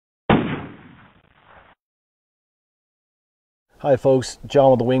Hi folks, John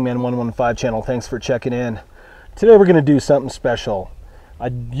with the Wingman115 Channel. Thanks for checking in. Today we're going to do something special.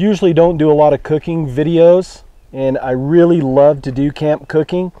 I usually don't do a lot of cooking videos, and I really love to do camp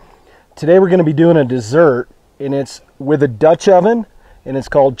cooking. Today we're going to be doing a dessert, and it's with a Dutch oven, and it's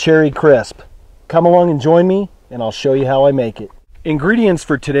called Cherry Crisp. Come along and join me, and I'll show you how I make it. Ingredients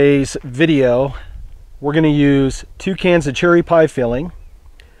for today's video: we're going to use 2 cans of cherry pie filling.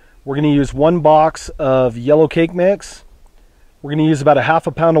 We're going to use 1 box of yellow cake mix. We're going to use about a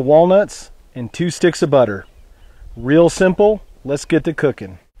 ½ pound of walnuts and 2 sticks of butter. Real simple. Let's get to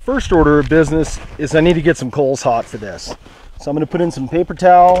cooking. First order of business is I need to get some coals hot for this. So I'm going to put in some paper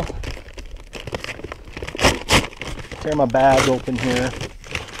towel. Tear my bag open here.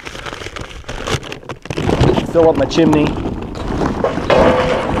 Fill up my chimney.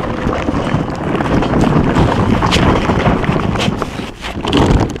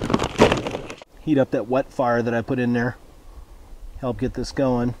 Heat up that wet fire that I put in there. Help get this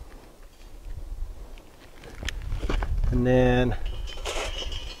going. And then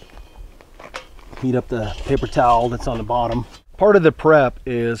heat up the paper towel that's on the bottom. Part of the prep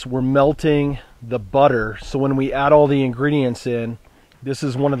is we're melting the butter, so when we add all the ingredients in, this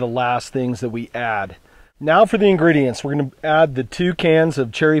is one of the last things that we add. Now for the ingredients, we're going to add the 2 cans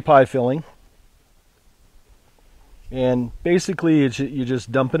of cherry pie filling. And basically you're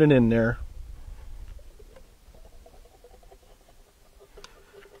just dumping it in there.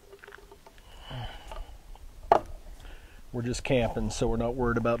 We're just camping, so we're not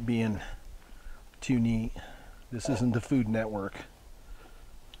worried about being too neat. This isn't the Food Network.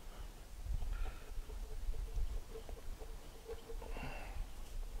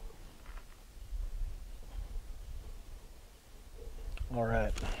 All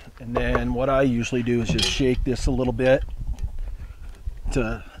right, and then what I usually do is just shake this a little bit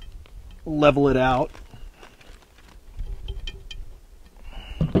to level it out.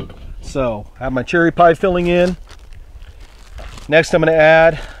 So I have my cherry pie filling in. Next, I'm going to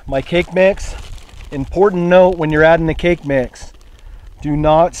add my cake mix. Important note when you're adding the cake mix, do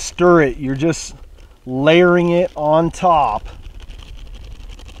not stir it. You're just layering it on top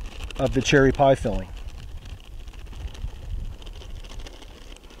of the cherry pie filling.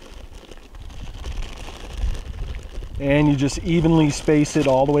 And you just evenly space it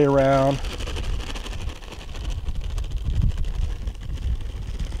all the way around.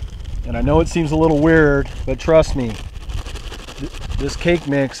 And I know it seems a little weird, but trust me, this cake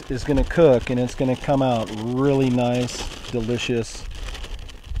mix is going to cook and it's going to come out really nice, delicious,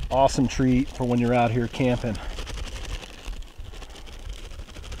 awesome treat for when you're out here camping.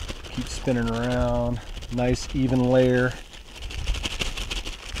 Keep spinning around, nice even layer.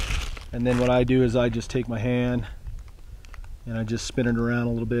 And then what I do is I just take my hand and I just spin it around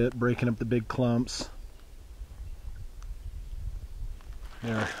a little bit, breaking up the big clumps.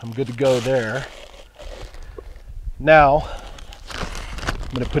 There, I'm good to go there. Now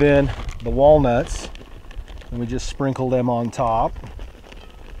I'm going to put in the walnuts, and we just sprinkle them on top.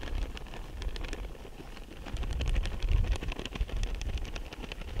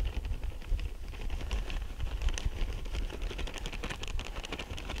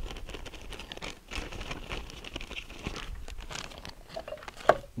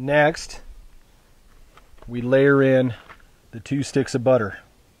 Next, we layer in the 2 sticks of butter.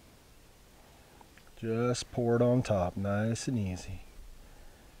 Just pour it on top, nice and easy.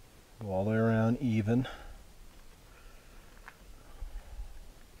 Go all the way around even.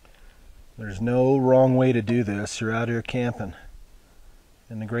 There's no wrong way to do this. You're out here camping.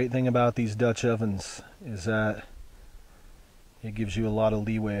 And the great thing about these Dutch ovens is that it gives you a lot of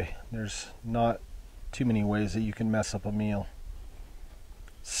leeway. There's not too many ways that you can mess up a meal.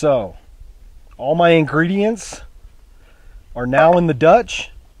 So, all my ingredients are now in the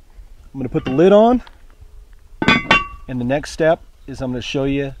Dutch. I'm going to put the lid on. And the next step is I'm going to show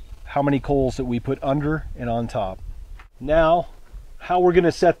you how many coals that we put under and on top. Now, how we're going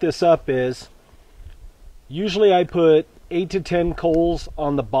to set this up is, usually I put 8 to 10 coals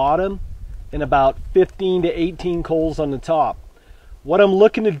on the bottom and about 15 to 18 coals on the top. What I'm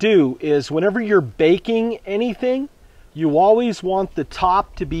looking to do is, whenever you're baking anything, you always want the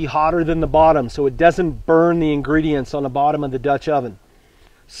top to be hotter than the bottom so it doesn't burn the ingredients on the bottom of the Dutch oven.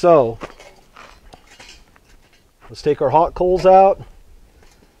 So, let's take our hot coals out.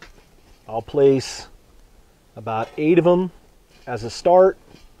 I'll place about 8 of them as a start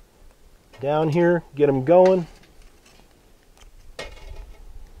down here, get them going.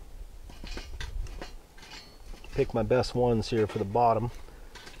 Pick my best ones here for the bottom.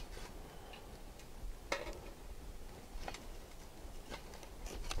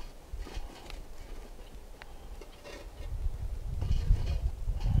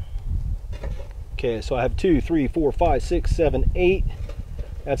 Okay, so I have 2, 3, 4, 5, 6, 7, 8.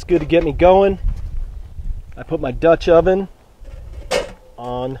 That's good to get me going. I put my Dutch oven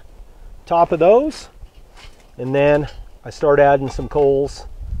on top of those, and then I start adding some coals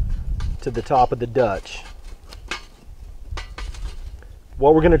to the top of the Dutch.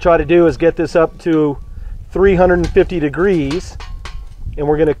 What we're going to try to do is get this up to 350 degrees, and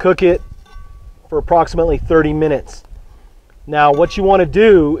we're going to cook it for approximately 30 minutes. Now what you want to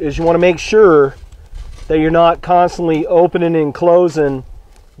do is you want to make sure that you're not constantly opening and closing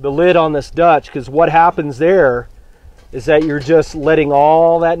the lid on this Dutch, because what happens there is that you're just letting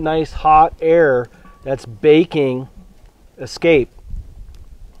all that nice hot air that's baking escape.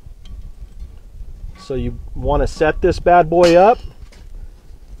 So you want to set this bad boy up,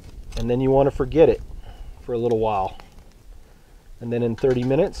 and then you want to forget it for a little while. And then in 30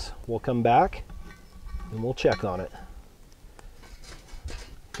 minutes, we'll come back and we'll check on it.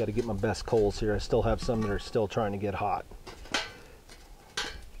 Got to get my best coals here. I still have some that are still trying to get hot.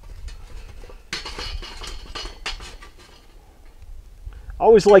 I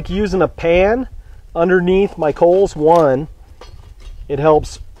always like using a pan underneath my coals. One, it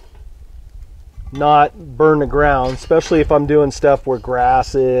helps not burn the ground, especially if I'm doing stuff where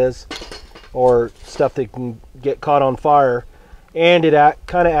grass is or stuff that can get caught on fire. And it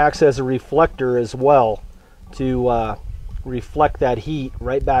kind of acts as a reflector as well to reflect that heat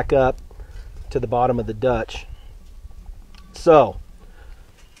right back up to the bottom of the Dutch. So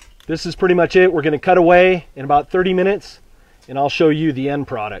this is pretty much it. We're going to cut away in about 30 minutes and I'll show you the end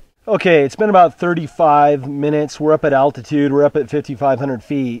product. Okay, it's been about 35 minutes. We're up at altitude. We're up at 5,500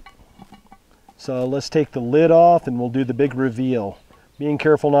 feet. So let's take the lid off and we'll do the big reveal. Being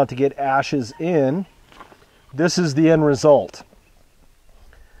careful not to get ashes in. This is the end result.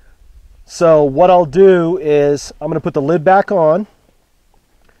 So what I'll do is I'm going to put the lid back on.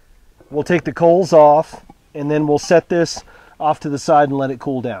 We'll take the coals off and then we'll set this off to the side and let it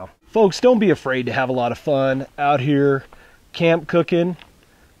cool down. Folks, don't be afraid to have a lot of fun out here camp cooking.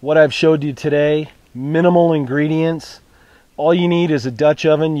 What I've showed you today, minimal ingredients. All you need is a Dutch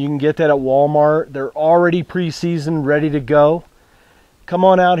oven. You can get that at Walmart. They're already pre-seasoned, ready to go. Come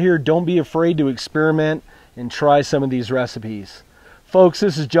on out here. Don't be afraid to experiment and try some of these recipes. Folks,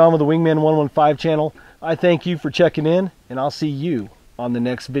 this is John with the Wingman115 Channel. I thank you for checking in, and I'll see you on the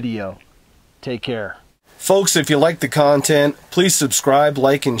next video. Take care. Folks, if you like the content, please subscribe,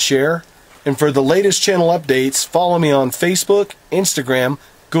 like, and share. And for the latest channel updates, follow me on Facebook, Instagram,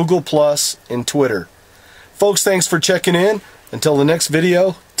 Google+, and Twitter. Folks, thanks for checking in. Until the next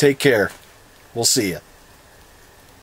video, take care. We'll see you.